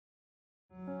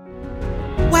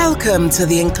Welcome to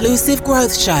the Inclusive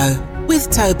Growth Show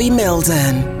with Toby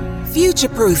Milden.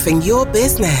 Future-proofing your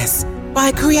business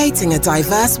by creating a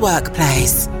diverse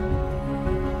workplace.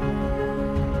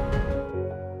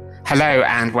 Hello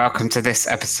and welcome to this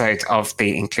episode of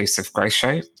the Inclusive Growth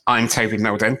Show. I'm Toby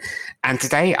Milden, and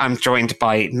today I'm joined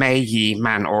by Mei Yi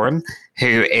Man Oram,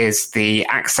 who is the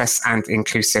Access and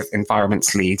Inclusive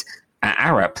Environments Lead at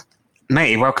Arup.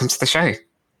 Mei, welcome to the show.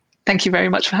 Thank you very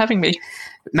much for having me.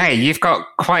 Mei, you've got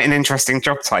quite an interesting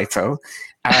job title.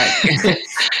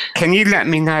 Can you let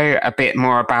me know a bit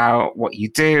more about what you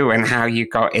do and how you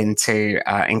got into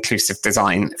inclusive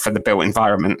design for the built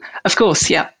environment? Of course,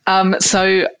 yeah.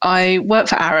 So I work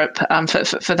for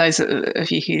Arup. For those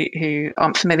of you who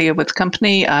aren't familiar with the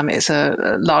company, it's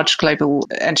a large global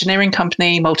engineering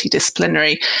company,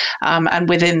 multidisciplinary. And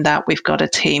within that, we've got a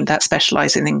team that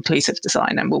specialises in inclusive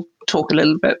design. And we'll talk a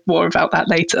little bit more about that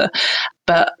later.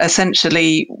 But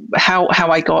essentially, how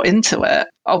I got into it,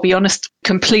 I'll be honest,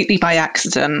 completely by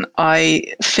accident.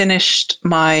 I finished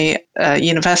my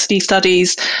university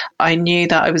studies. I knew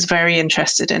that I was very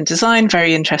interested in design,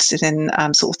 very interested in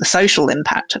sort of the social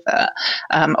impact of it,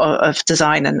 of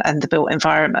design and the built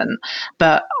environment.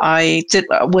 But I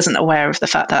wasn't aware of the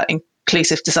fact that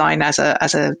inclusive design as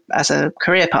a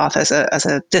career path, as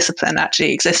a discipline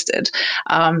actually existed.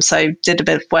 So did a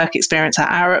bit of work experience at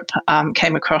Arup,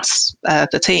 came across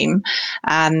the team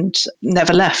and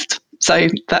never left. So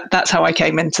that's how I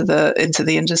came into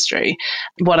the industry.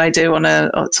 What I do on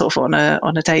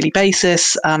a daily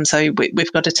basis. So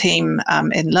we've got a team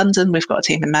in London, we've got a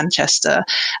team in Manchester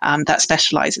that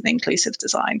specialise in inclusive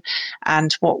design,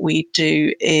 and what we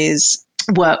do is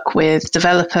work with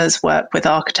developers, work with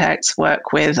architects,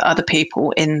 work with other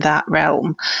people in that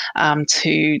realm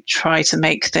to try to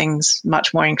make things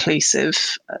much more inclusive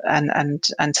and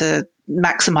to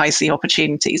maximize the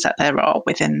opportunities that there are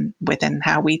within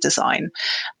how we design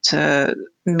to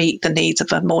meet the needs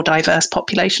of a more diverse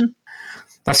population.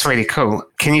 That's really cool.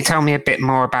 Can you tell me a bit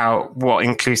more about what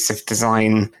inclusive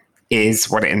design is,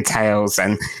 what it entails,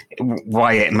 and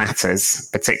why it matters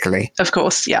particularly? Of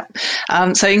course, yeah.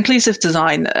 So inclusive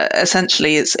design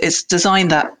essentially is design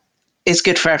that is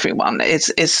good for everyone.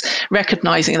 It's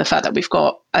recognizing the fact that we've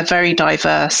got a very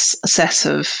diverse set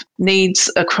of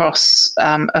needs across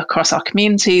our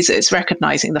communities. It's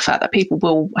recognizing the fact that people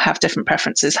will have different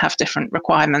preferences, have different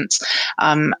requirements,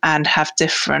 and have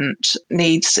different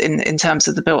needs in terms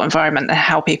of the built environment and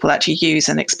how people actually use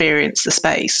and experience the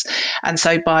space. And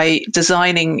so by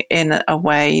designing in a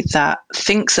way that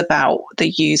thinks about the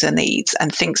user needs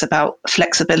and thinks about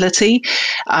flexibility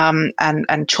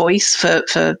and choice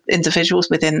for individuals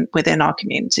within our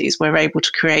communities, we're able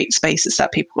to create spaces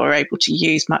that people are able to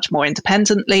use much more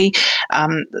independently,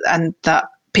 and that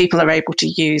people are able to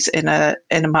use in a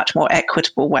much more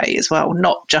equitable way as well,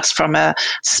 not just from a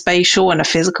spatial and a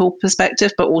physical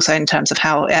perspective, but also in terms of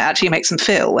how it actually makes them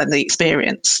feel and the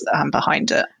experience behind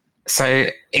it. So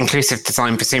inclusive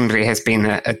design presumably has been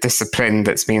a discipline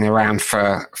that's been around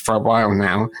for a while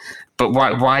now, but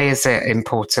why is it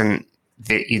important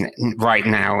right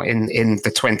now in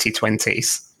the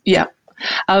 2020s? Yeah.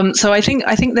 So I think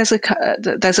there's a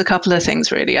couple of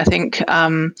things really. I think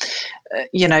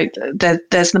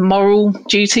there's the moral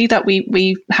duty that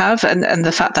we have, and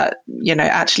the fact that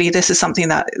actually this is something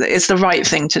that is the right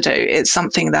thing to do. It's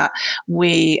something that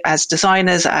we as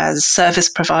designers, as service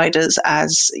providers,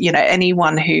 as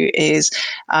anyone who is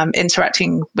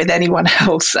interacting with anyone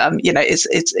else,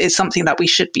 it's something that we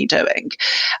should be doing.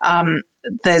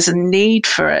 There's a need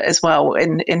for it as well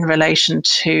in relation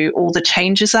to all the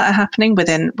changes that are happening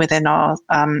within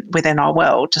our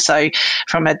world. So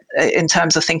in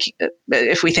terms of thinking,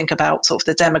 if we think about sort of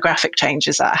the demographic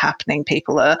changes that are happening,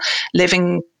 people are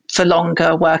living for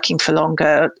longer, working for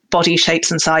longer, body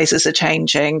shapes and sizes are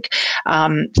changing.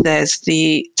 There's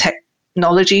the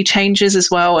technology changes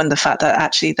as well, and the fact that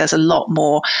actually there's a lot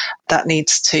more that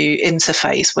needs to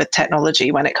interface with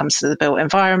technology when it comes to the built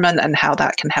environment and how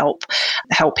that can help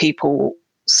people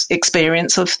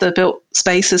experience of the built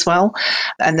space as well.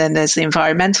 And then there's the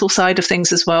environmental side of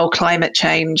things as well, climate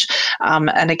change,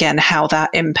 and again how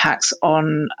that impacts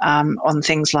on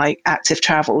things like active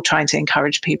travel, trying to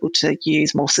encourage people to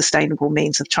use more sustainable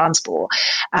means of transport.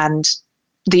 And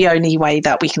the only way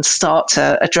that we can start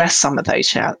to address some of those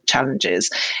challenges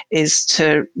is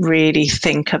to really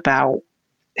think about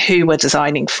who we're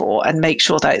designing for and make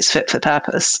sure that it's fit for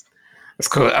purpose. That's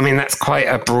cool. I mean, that's quite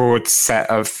a broad set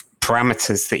of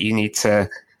parameters that you need to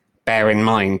bear in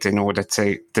mind in order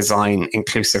to design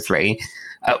inclusively.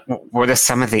 What are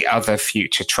some of the other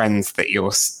future trends that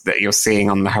you're seeing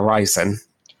on the horizon?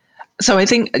 So I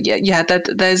think,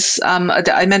 there's,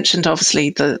 I mentioned obviously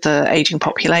the aging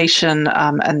population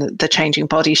and the changing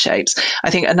body shapes. I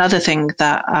think another thing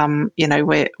that,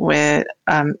 we're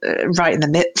right in the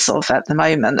midst of at the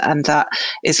moment, and that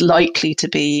is likely to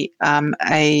be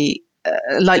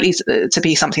likely to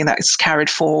be something that is carried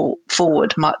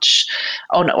forward much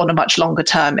on a much longer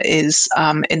term, is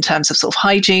in terms of sort of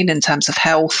hygiene, in terms of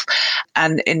health,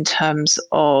 and in terms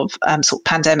of sort of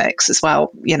pandemics as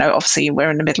well. Obviously we're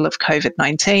in the middle of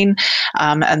COVID-19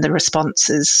 and the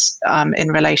responses in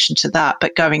relation to that.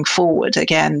 But going forward,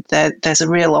 again, there's a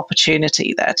real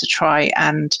opportunity there to try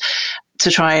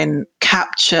and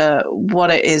capture what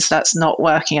it is that's not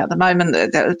working at the moment,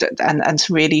 and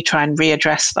to really try and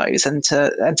readdress those, and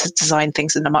to design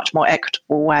things in a much more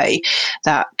equitable way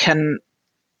that can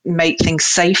make things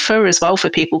safer as well for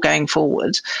people going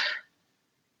forward.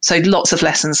 So lots of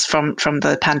lessons from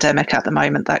the pandemic at the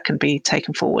moment that can be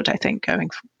taken forward, I think, going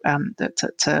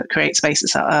to create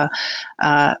spaces that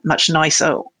are much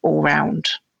nicer all round.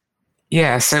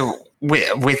 Yeah. So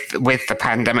with the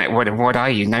pandemic, what are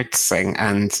you noticing,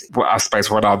 and I suppose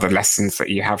what are the lessons that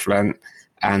you have learned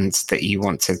and that you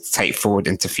want to take forward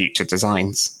into future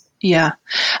designs? Yeah.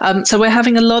 So we're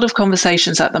having a lot of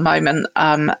conversations at the moment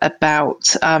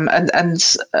about,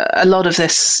 and a lot of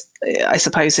this, I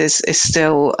suppose, is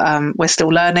still, we're still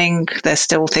learning. There's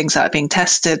still things that are being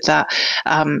tested that,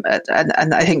 and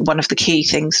I think one of the key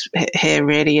things here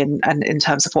really, and in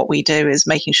terms of what we do, is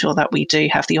making sure that we do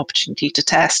have the opportunity to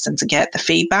test and to get the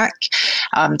feedback,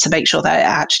 to make sure that it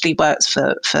actually works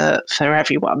for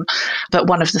everyone. But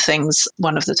one of the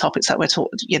topics that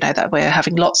that we're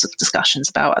having lots of discussions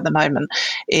about at the moment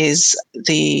is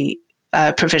the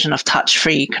provision of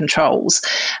touch-free controls.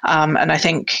 And I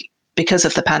think because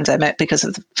of the pandemic, because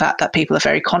of the fact that people are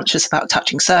very conscious about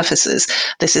touching surfaces,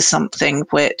 this is something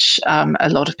which a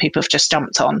lot of people have just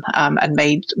jumped on and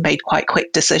made quite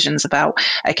quick decisions about.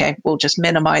 Okay, we'll just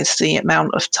minimise the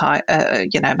amount of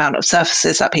amount of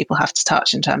surfaces that people have to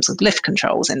touch in terms of lift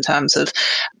controls, in terms of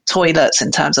toilets,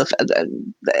 in terms of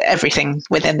everything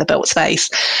within the built space,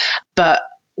 but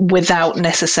without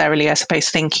necessarily, I suppose,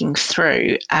 thinking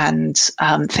through and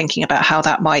thinking about how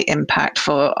that might impact,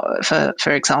 for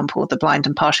example, the blind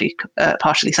and partially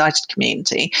sighted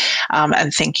community,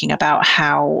 and thinking about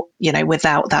how,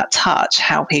 without that touch,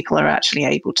 how people are actually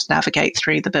able to navigate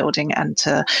through the building and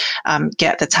to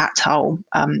get the tactile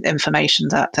information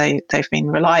that they've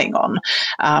been relying on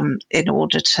in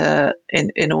order to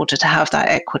have that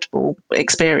equitable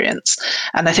experience.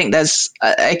 And I think there's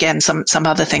again some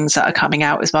other things that are coming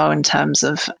out as well in terms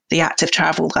of the active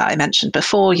travel that I mentioned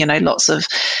before. Lots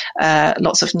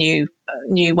of new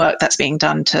work that's being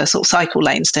done to sort of cycle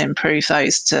lanes to improve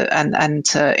those, and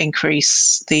to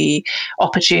increase the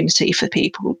opportunity for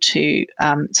people to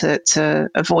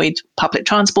avoid public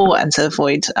transport and to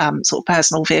avoid sort of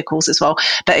personal vehicles as well.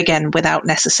 But again, without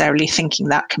necessarily thinking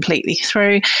that completely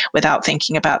through, without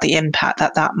thinking about the impact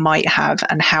that might have,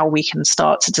 and how we can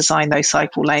start to design those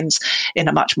cycle lanes in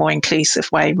a much more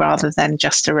inclusive way, rather than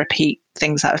just to repeat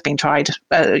things that have been tried,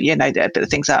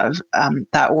 things that have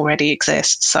that already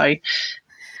exist. So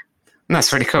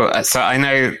that's really cool. So I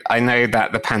know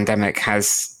that the pandemic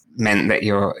has meant that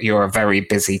you're a very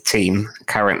busy team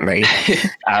currently,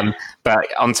 but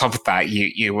on top of that,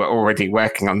 you were already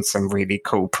working on some really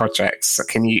cool projects. So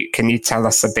can you tell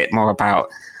us a bit more about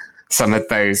some of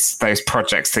those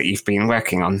projects that you've been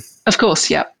working on? Of course,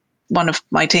 yeah. One of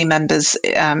my team members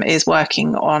is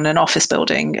working on an office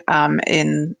building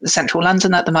in central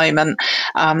London at the moment.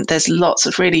 There's lots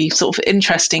of really sort of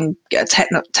interesting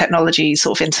technology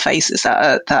sort of interfaces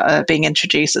that are being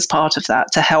introduced as part of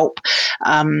that to help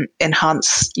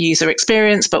enhance user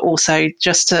experience, but also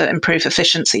just to improve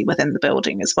efficiency within the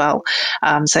building as well.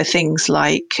 So things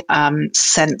like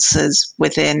sensors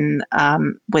within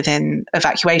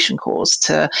evacuation cores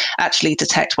to actually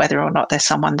detect whether or not there's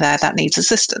someone there that needs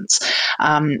assistance.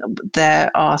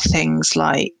 There are things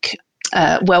like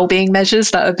well-being measures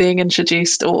that are being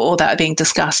introduced or that are being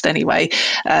discussed anyway,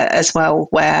 as well,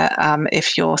 where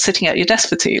if you're sitting at your desk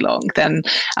for too long, then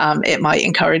it might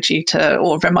encourage you to,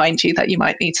 or remind you that you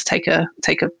might need to take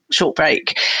a short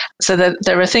break. So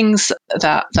there are things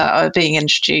that are being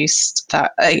introduced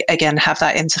that again have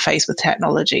that interface with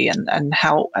technology and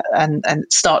how and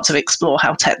start to explore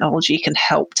how technology can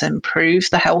help to improve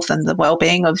the health and the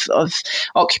well-being of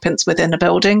occupants within a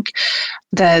building.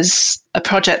 There's a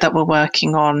project that we're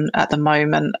working on at the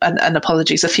moment, and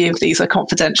apologies, a few of these are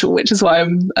confidential, which is why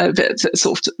I'm a bit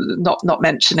sort of not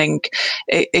mentioning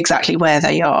exactly where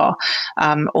they are,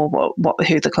 or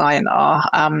who the client are.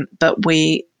 But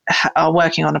we are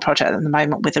working on a project at the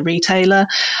moment with a retailer,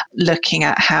 looking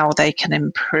at how they can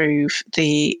improve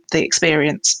the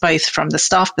experience, both from the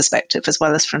staff perspective as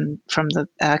well as from the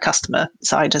customer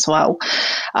side as well.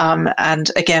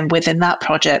 And again, within that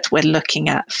project, we're looking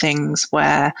at things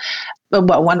where,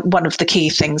 well, one of the key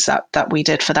things that we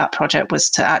did for that project was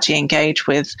to actually engage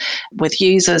with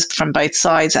users from both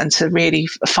sides and to really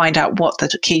find out what the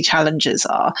key challenges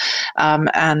are.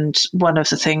 And one of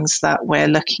the things that we're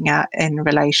looking at in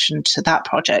relation to that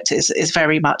project is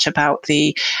very much about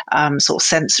the sort of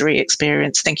sensory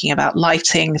experience, thinking about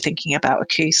lighting, thinking about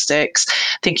acoustics,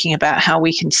 thinking about how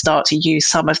we can start to use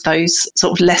some of those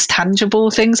sort of less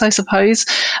tangible things, I suppose,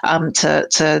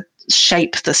 to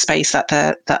shape the space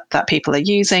that people are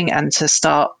using, and to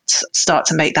start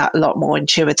to make that a lot more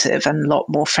intuitive and a lot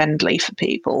more friendly for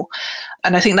people.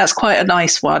 And I think that's quite a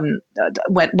nice one.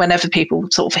 Whenever people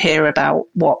sort of hear about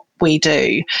what we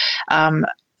do,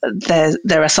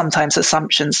 there are sometimes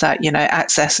assumptions that,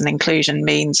 access and inclusion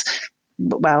means,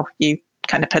 well, you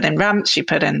kind of put in ramps, you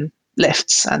put in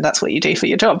lifts, and that's what you do for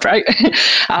your job, right?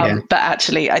 But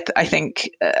actually, I think,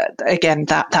 again,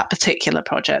 that particular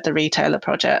project, the retailer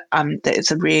project,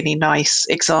 it's a really nice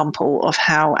example of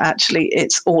how actually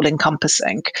it's all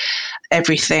encompassing.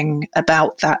 Everything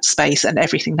about that space and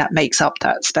everything that makes up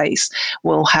that space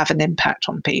will have an impact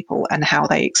on people and how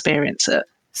they experience it.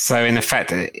 So in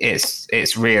effect,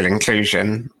 it's real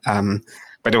inclusion,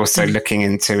 but also looking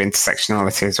into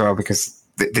intersectionality as well, because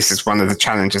this is one of the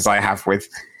challenges I have with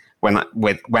when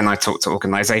I talk to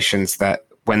organizations, that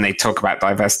when they talk about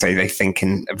diversity, they think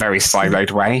in a very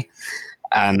siloed way,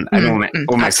 and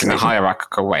almost in a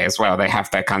hierarchical way as well. They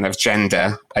have their kind of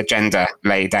agenda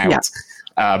laid out,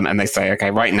 and they say,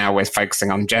 okay, right now we're focusing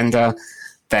on gender,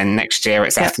 then next year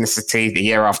it's ethnicity, the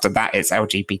year after that it's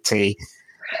LGBT.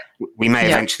 We may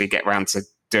eventually get around to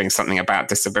doing something about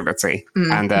disability,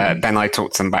 and then I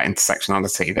talk to them about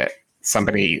intersectionality, that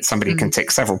somebody can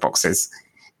tick several boxes,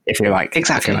 if you like.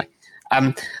 Exactly.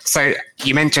 So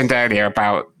you mentioned earlier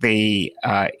about the,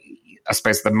 I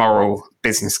suppose, the moral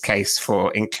business case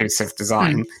for inclusive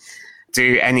design.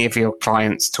 Do any of your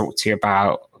clients talk to you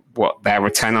about what their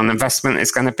return on investment is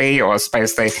going to be, or I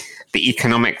suppose the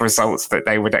economic results that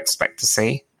they would expect to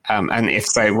see? And if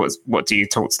so, what do you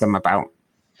talk to them about?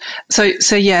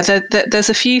 So yeah, there's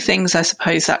a few things, I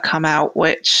suppose, that come out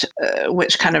which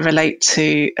kind of relate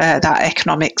to that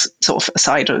economics sort of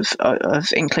side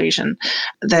of inclusion.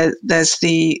 There's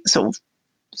the sort of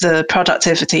the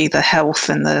productivity, the health,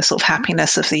 and the sort of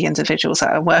happiness of the individuals that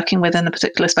are working within a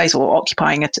particular space or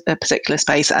occupying a particular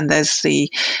space, and there's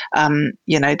the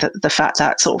the fact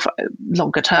that sort of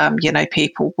longer term,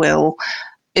 people will,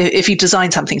 if you design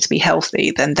something to be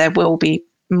healthy, then there will be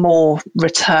more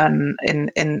return in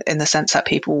the sense that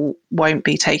people won't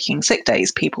be taking sick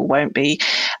days, people won't be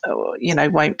there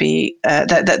won't be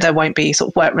sort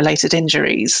of work related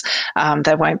injuries,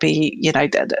 there won't be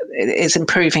it's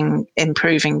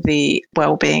improving the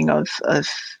well-being of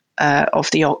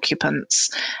the occupants,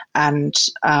 and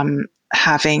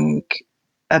having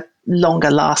a longer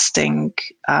lasting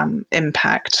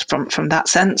impact from that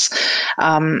sense.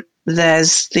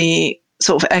 There's the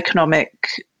sort of economic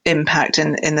impact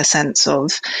in the sense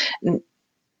of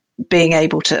being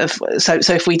able to,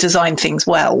 so if we design things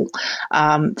well,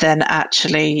 then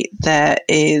actually there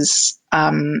is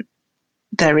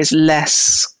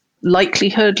less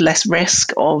likelihood, less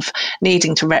risk of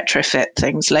needing to retrofit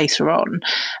things later on.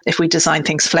 If we design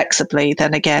things flexibly,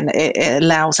 then again it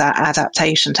allows that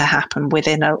adaptation to happen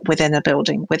within a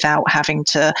building without having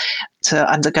to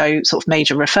undergo sort of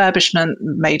major refurbishment,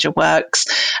 major works,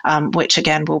 which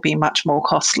again will be much more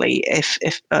costly if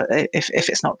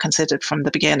it's not considered from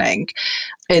the beginning.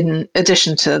 In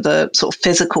addition to the sort of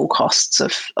physical costs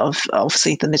of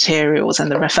obviously the materials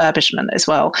and the refurbishment as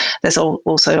well, there's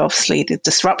also obviously the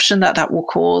disruption that will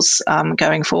cause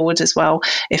going forward as well,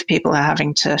 if people are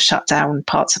having to shut down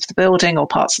parts of the building or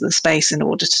parts of the space in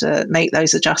order to make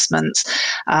those adjustments.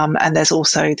 And there's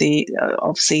also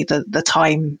obviously the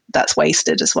time that's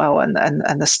wasted as well, and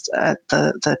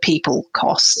the people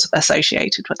costs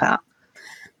associated with that.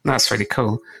 That's really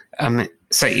cool.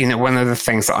 So, one of the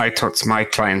things that I talk to my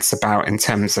clients about in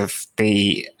terms of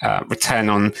the return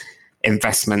on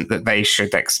investment that they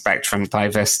should expect from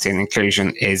diversity and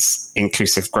inclusion is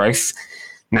inclusive growth.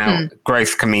 Now,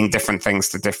 growth can mean different things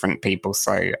to different people.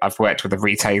 So I've worked with a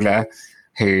retailer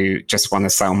who just want to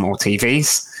sell more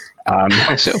TVs.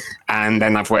 Sure. And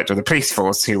then I've worked with the police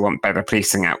force who want better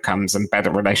policing outcomes and better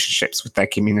relationships with their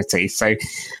community. So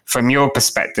from your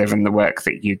perspective and the work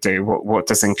that you do, what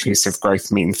does inclusive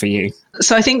growth mean for you?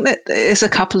 So I think that there's a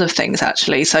couple of things,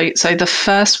 actually. So the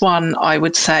first one I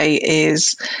would say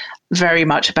is very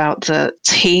much about the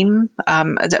team,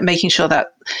 making sure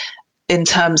that in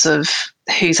terms of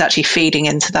who's actually feeding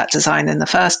into that design in the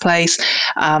first place,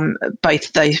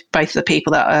 both the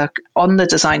people that are on the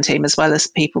design team as well as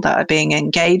people that are being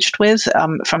engaged with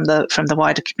from the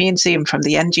wider community and from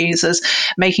the end users,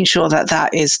 making sure that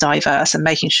that is diverse and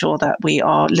making sure that we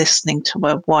are listening to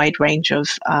a wide range of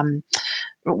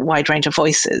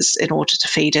voices in order to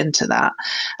feed into that.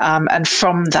 And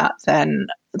from that, then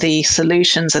the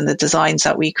solutions and the designs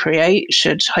that we create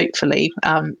should hopefully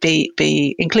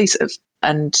be inclusive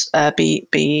and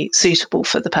be suitable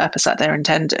for the purpose that they're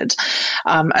intended.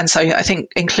 And so I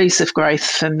think inclusive growth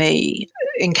for me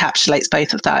encapsulates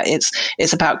both of that.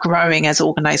 It's about growing as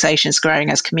organizations,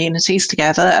 growing as communities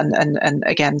together, and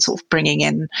again, sort of bringing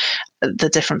in the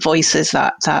different voices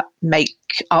that make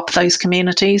up those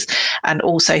communities, and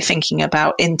also thinking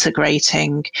about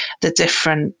integrating the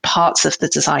different parts of the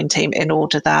design team in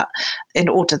order that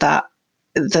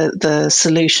the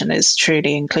solution is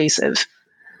truly inclusive.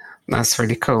 That's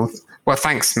really cool. Well,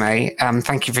 thanks, May.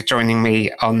 Thank you for joining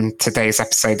me on today's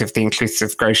episode of the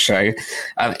Inclusive Growth Show.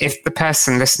 If the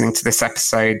person listening to this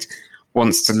episode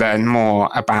wants to learn more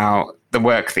about the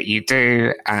work that you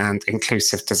do and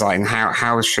inclusive design,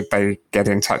 how should they get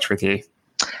in touch with you?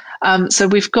 So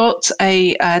we've got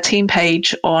a team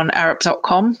page on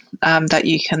arup.com that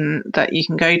you can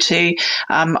go to.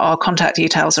 Our contact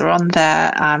details are on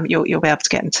there. You'll be able to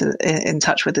get in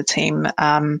touch with the team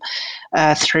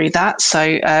through that.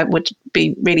 So would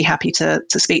be really happy to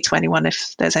speak to anyone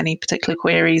if there's any particular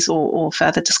queries or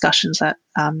further discussions that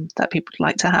people would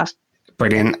like to have.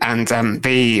 Brilliant. And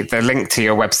the link to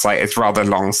your website is rather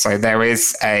long. So there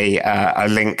is a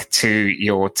link to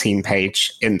your team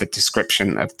page in the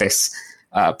description of this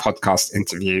podcast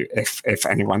interview if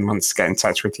anyone wants to get in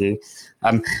touch with you.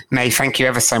 May, thank you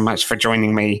ever so much for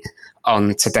joining me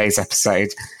on today's episode.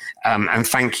 And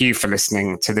thank you for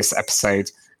listening to this episode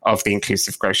of the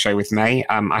Inclusive Growth Show with May.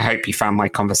 I hope you found my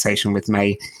conversation with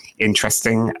May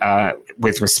interesting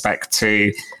with respect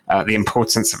to the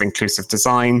importance of inclusive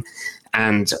design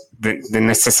and the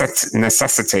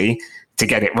necessity to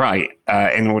get it right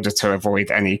in order to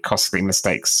avoid any costly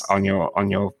mistakes on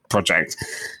your project.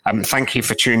 Thank you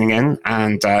for tuning in.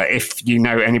 And if you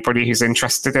know anybody who's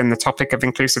interested in the topic of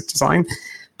inclusive design,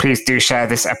 please do share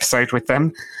this episode with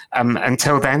them.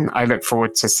 Until then, I look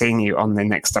forward to seeing you on the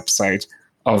next episode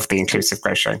of the Inclusive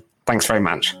Growth Show. Thanks very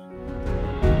much.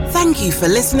 Thank you for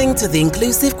listening to the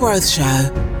Inclusive Growth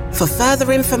Show. For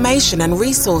further information and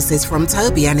resources from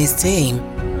Toby and his team,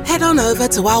 head on over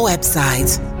to our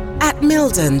website at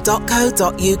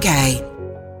milden.co.uk